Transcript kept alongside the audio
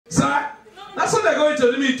Sir, that's what they're going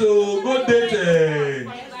to me to go date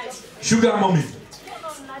sugar mommy.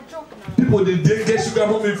 People they get sugar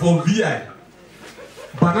mommy for VI.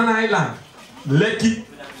 Banana Island, Lekki.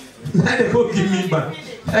 Now they go give me back.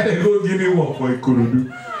 Now they go give me one for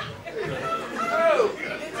Ikorodu.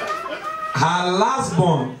 Her last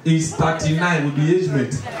born is 39 with the age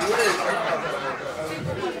mate.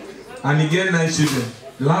 And he get 9 children.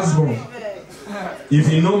 Last born.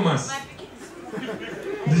 If you know mass,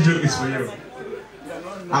 this joke is for you.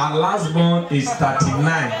 Her last born is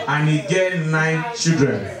 39 and he get 9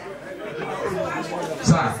 children.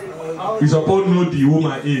 Sir, you supposed to know the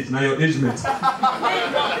woman age, now your age mate.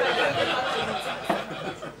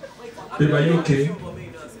 Babe, are you okay?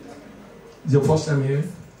 It's your first time here?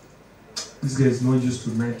 This guy is not used to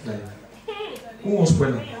nightlife. Who wants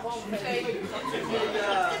spoiler?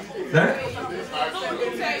 Eh?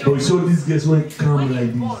 But you saw these guys went calm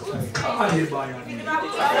like this.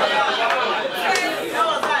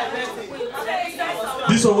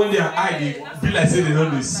 This one when they are high, they be like say they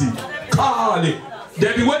don't they see. Carly.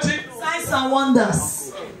 They be waiting. Signs and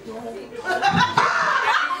wonders.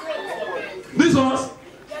 This ones.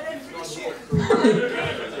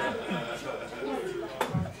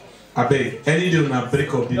 I beg, any day when I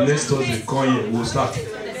break up, the next Thursday come here, we'll start.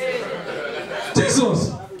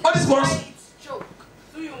 Jesus! All these ones?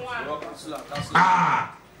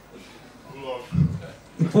 Ah!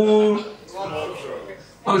 Full.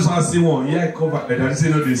 I just want to see one. Yeah, I come back. I didn't say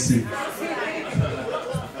no, they see.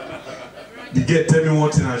 The girl tell me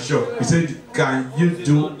one thing I shocked. He said, can you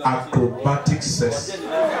do acrobatic sex?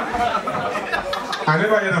 I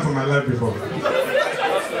never heard that from my life before.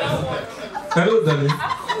 Hello, darling.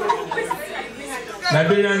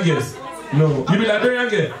 Liberian girls? No. You be Liberian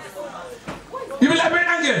girl? You be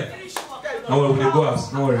Liberian girl? No worry, we go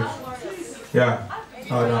house. No worry. Yeah.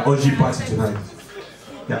 OG party tonight.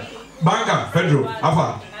 Yeah. Banker, Pedro,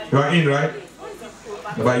 Alpha, you are in, right?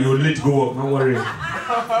 But you're late to go work. No worry.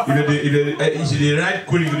 If they ride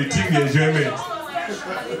cool, you think the enjoyment.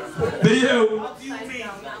 They hear.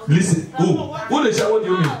 Listen. Who the show? What do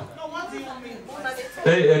you mean?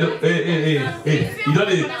 Hey.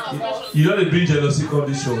 You don't bring jealousy on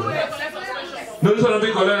this show. No, this one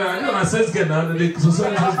big color. You don't assess get now. The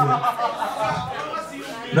society says get.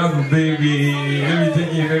 Now, baby, let me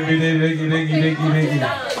take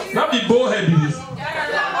it. Not be bowhead this.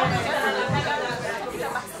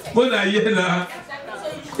 But I hear now.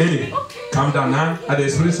 Hey, calm down now. I'll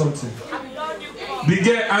explain something. The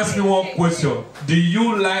girl asked me one question. Do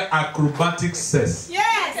you like acrobatic sex?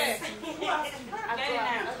 Yes.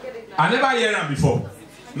 I never heard that before.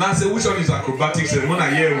 Now I say, which one is acrobatic sex? When I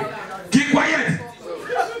hear, keep quiet.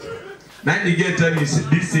 Now the girl tell me this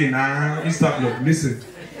thing. Stop. Look, listen.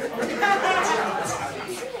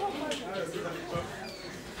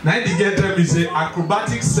 Now the girl tell me say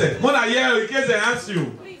acrobatic sex. When I hear, in case I ask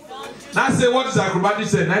you. Now I say, what is acrobatic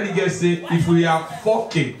sex? Now the girl say, if we are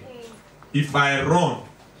fucking, if I run,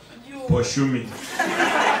 pursue me.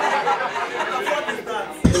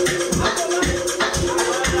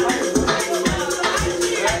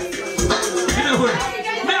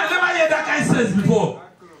 Before,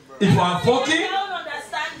 if you are fucking,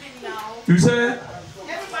 you say,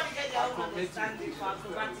 Everybody get their own understanding for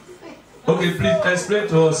acrobatic. Okay, please explain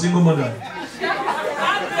to a single mother. Yes,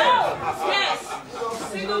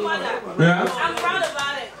 single mother. Yeah. I'm proud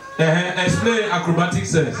about it. Explain acrobatic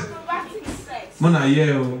sex. Acrobatic sex. Mona,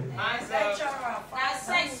 yeah. That's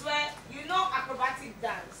sex where you know acrobatic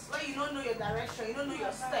dance, where you don't know your direction, you don't know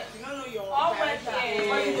your step, you don't know your direction,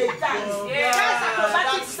 where you dance. That's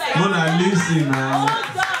acrobatic sex. Mona, listen now.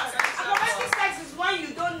 Acrobatic sex is when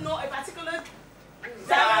you don't know a particular direction.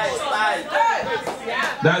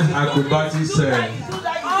 That's acrobatic sex.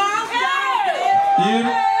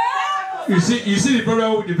 You see the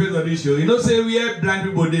problem with the face of this show. You don't say we have blind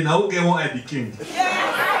people then I will get one at the king. Yes.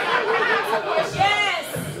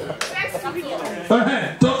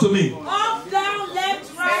 Talk to me. Up, down,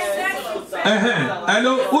 left, right, left.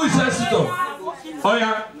 Hello, who is that sister? Oh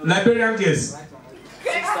yeah, Liberian guest.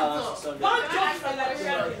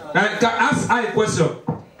 Ask I a question.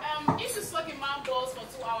 If you suck a man balls for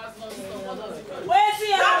 2 hours non-stop, what does it do? Where's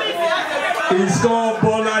the It's called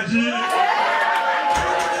Bolaji.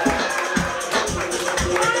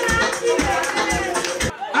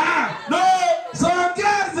 No! So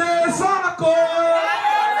get the circle!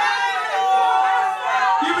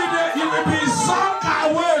 You will be sunk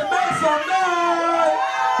away, make some noise!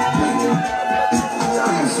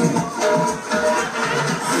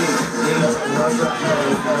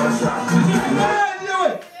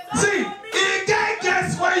 See, you can't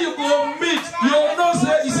guess where you go meet. You know,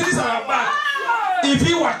 say, you see this our back. If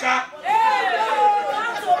you were waka.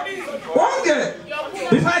 One girl.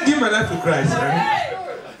 If I give my life to Christ, right?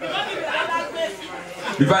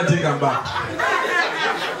 If I take him back.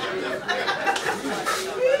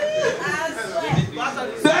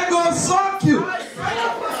 They go suck you.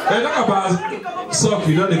 They talk about suck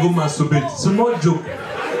you, don't they go masturbate. Small joke.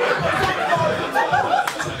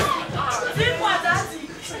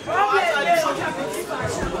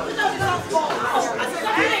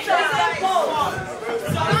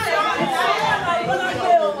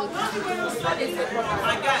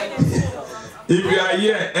 If you are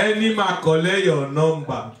here, any man collect your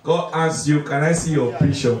number. Go ask you, can I see your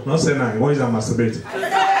picture? Not say nah, what is a masturbate?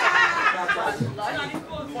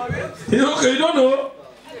 You don't know.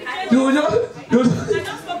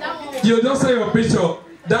 You just say your picture.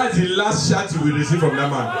 That's the last shot you will receive from that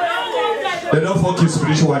man. They don't fuck you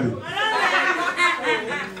spiritually.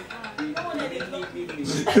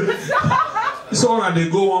 So when they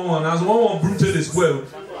go one, as one brutal as well.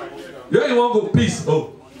 You only want to go peace.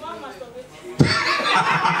 Oh.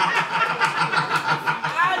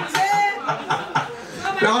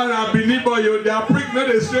 Now, Benin boy, they are prick, not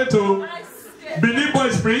a straight to Benin boy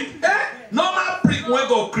is prick. Normal prick when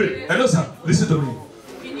go create. Hello, sir. Listen to me.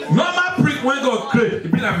 Normal prick when go create.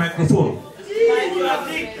 It be like microphone.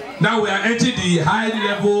 Now we are entering the high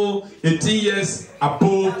level 18 years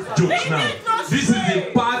above jokes now. This is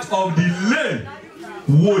the part of the lay.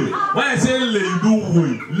 Way. When I say lay, do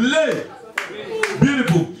way. Lay.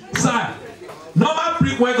 Beautiful. Sir. Normal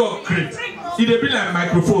prick when go create. It be like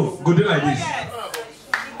microphone. Go do like this.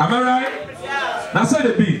 Am I right? Yeah. That's how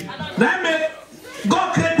they be. Now me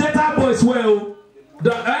go create data boys well.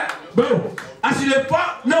 Bro. As you dey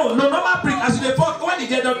fuck, no normal prick. As you dey fuck, when you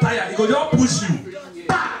get that tired, he go just push you.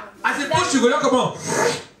 As he push you, go just come on.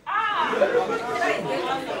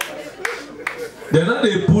 They're not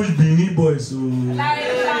they push Benin boys. So.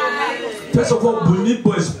 First of all, Benin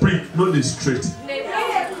boys prick, not the straight.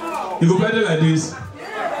 You go better like this.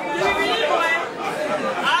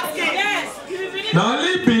 Now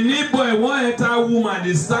only Benin boy one enter woman,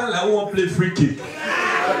 they stand like one play free kick.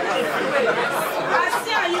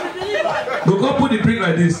 You go put the prick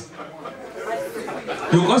like this.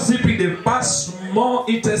 You go see pick the pass small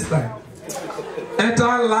intestine.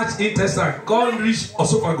 Enter large intestine. Can't reach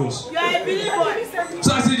esophagus. You are a Benin boy.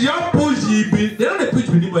 So as you just push the they don't push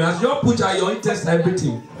Benin boy. As you just push out your intestine,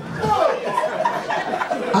 everything.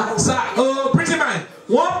 Sir, pretty man.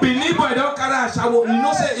 One Benin boy don't carry a shower. You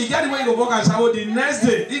know, say he get the way he go walk and shower. The next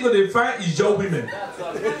day, he go to find his job women.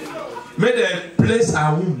 Make them place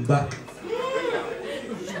her womb back.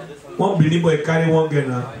 One Benin boy carry one girl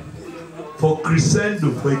now for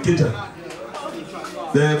crescendo for a cater.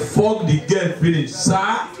 They fuck the girl finish,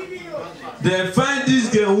 sir. They find this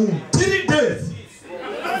girl womb 3 days.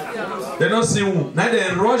 They don't see womb. Now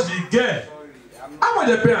they rush the girl. How much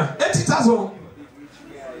they pay her? 80,000.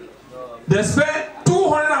 They spend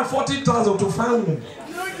 240,000 to find womb.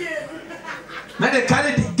 Now they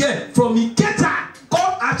carry the girl from Iketa,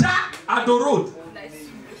 come Aja, at the road.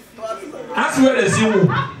 That's where they see womb.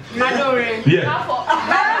 Yeah.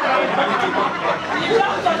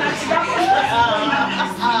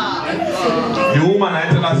 The woman I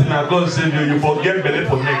tell us in our God save you, you forget belly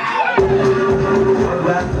for neck.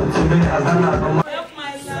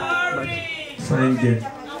 Fine girl.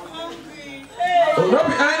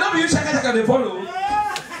 I know you shaka they follow.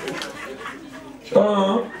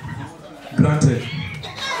 Granted.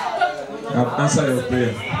 I've answered your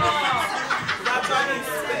prayer.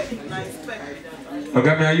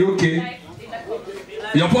 Okay, are you okay?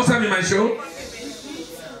 Your first time in my show?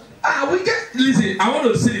 Listen, I want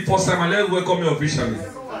to see the first time and let's welcome you officially.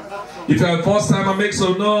 If you're the first time, make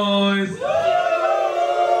some noise.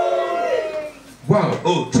 Wow,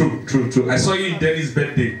 oh, true. I saw you in Denny's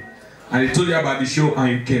birthday and he told you about the show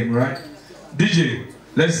and you came, right? DJ,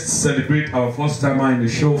 let's celebrate our first timer in the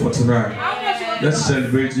show for tonight. Let's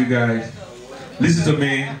celebrate you guys. Listen to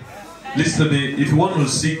me. Listen to me. If you want to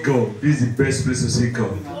see God, this is the best place to see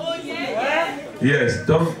God. Yes,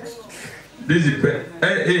 don't. This is the best.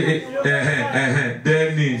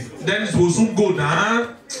 Dennis will soon go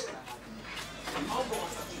now.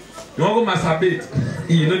 You want to masturbate?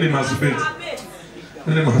 You know they masturbate.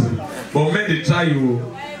 But men they try you.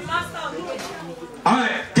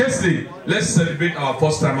 Alright, Kesley, let's celebrate our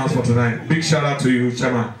first timers for tonight. Big shout out to you,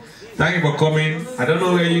 Chama. Thank you for coming. I don't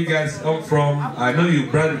know where you guys come from. I know you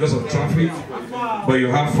brand because of traffic, but you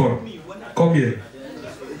have fun. Come here.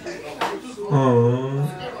 Oh,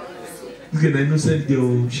 look at the innocent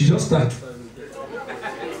girl. She just started.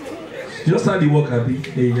 She just started the work, Abby.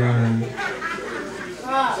 Hey,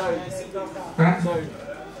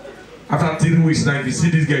 After 3 weeks now, if you see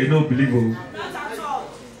this guy, you don't believe him.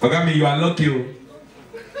 Okay, me, you are lucky.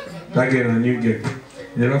 That girl and a new girl.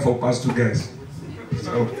 You never for past 2 guys.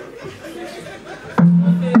 So.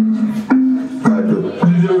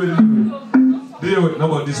 Do no,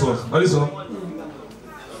 but this one. What this one?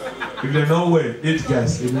 If they know where, 8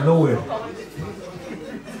 guys. If they know where.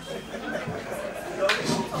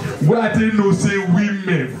 Where I didn't know say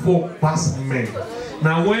women for past men.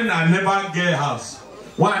 Now when I never get house,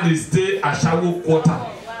 when they stay at Shawo Quarter.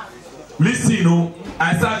 Listen, you know,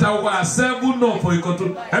 I start Shawo Quarter 7 no for you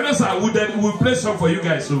control. And also I will play song for you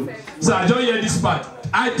guys. So I don't hear this part.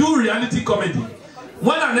 I do reality comedy.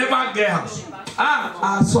 When I never get house,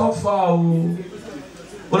 I suffer.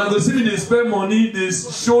 When I go see me, they spend money, they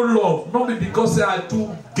show love. Not because I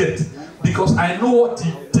do get, because I know what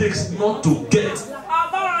it takes not to get.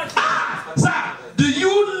 Sir, do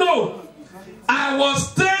you know I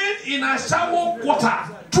was staying in a Shawo Quarter?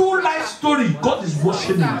 True life story. God is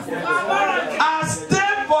watching me. I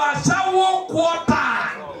stayed for a Shawo Quarter.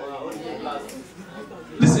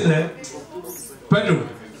 Listen, Pedro.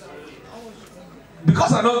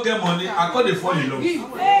 Because I don't get money, I call the fall in love.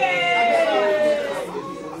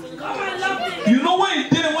 You know when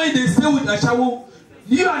they stay with Ashawo,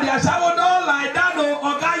 you and the Ashawo don't like that, no.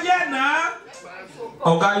 Okay, yeah,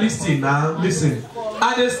 nah. Okay, listen, now, listen.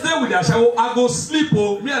 I they stay with the Ashawo, I go sleep.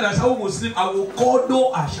 Oh, me and the Ashawo go sleep. I will call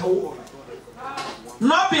no Ashawo.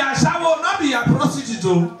 Not be Ashawo, not be a prostitute.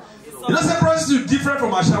 Oh. You know, say prostitute different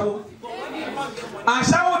from Ashawo.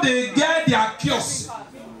 Ashawo they get their kiosk.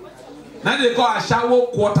 Now they call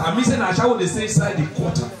Ashawo Quarter. I'm missing Ashawo, they say inside the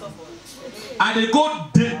quarter. And they go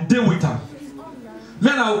day with her.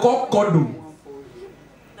 Then I will call Kodo.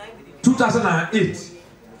 2008.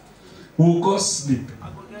 We will go sleep.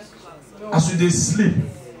 As we sleep,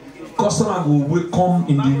 customer will come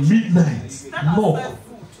in the midnight. Knock.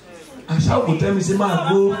 Ashawo will tell me, say,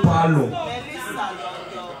 man, go parlor.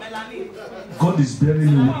 God is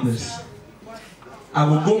bearing me witness. I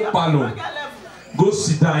will go parlor. Go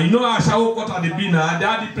sit down. You know how Ashawo Quarter they be now. They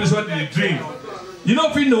are the place where they drink. You know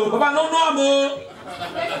if you know, Papa no more.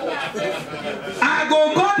 I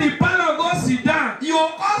go the parlor, go sit down. You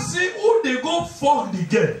all see who they go fuck the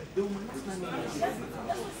girl.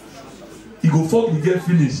 He go fuck the girl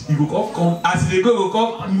finish. He go come as they go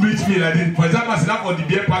come meet me like this. For example, I sit down for the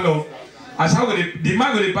beer parlor. Ashawo the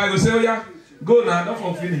man go the parlor go say, oh yeah, go now, don't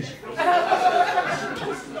for finish.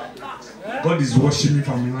 God is watching me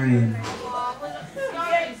from behind.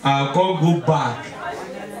 I'll go back.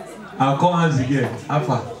 I'll call hands again.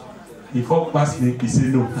 Alpha. He fuck past me, he say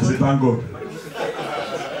no. I say thank God.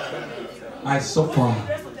 I suffer.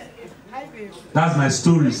 That's my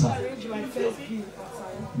story, sir.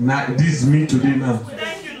 Now this is me today now.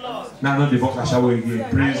 Now not the fuck Ashawo again.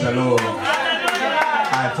 Praise the Lord.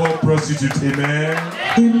 I fall prostitute, amen.